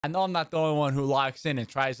I know I'm not the only one who locks in and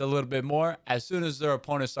tries a little bit more as soon as their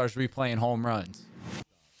opponent starts replaying home runs.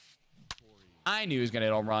 I knew he was going to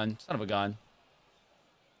hit home run. Son of a gun.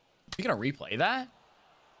 You going to replay that?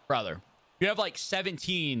 Brother, you have like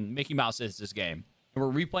 17 Mickey Mouse hits this game. And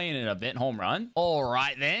we're replaying an event home run? All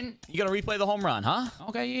right, then. You going to replay the home run, huh?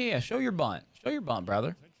 Okay, yeah. Show your bunt. Show your bunt,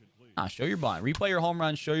 brother. Nah, show your bunt. Replay your home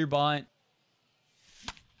run. Show your bunt.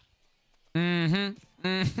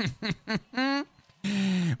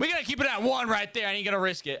 We gotta keep it at 1 right there. I ain't gonna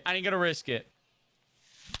risk it. I ain't gonna risk it.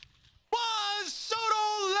 Juan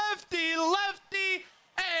Soto, lefty.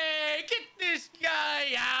 Hey, get this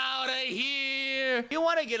guy out of here. You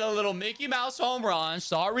want to get a little Mickey Mouse home run?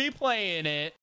 Start replaying it.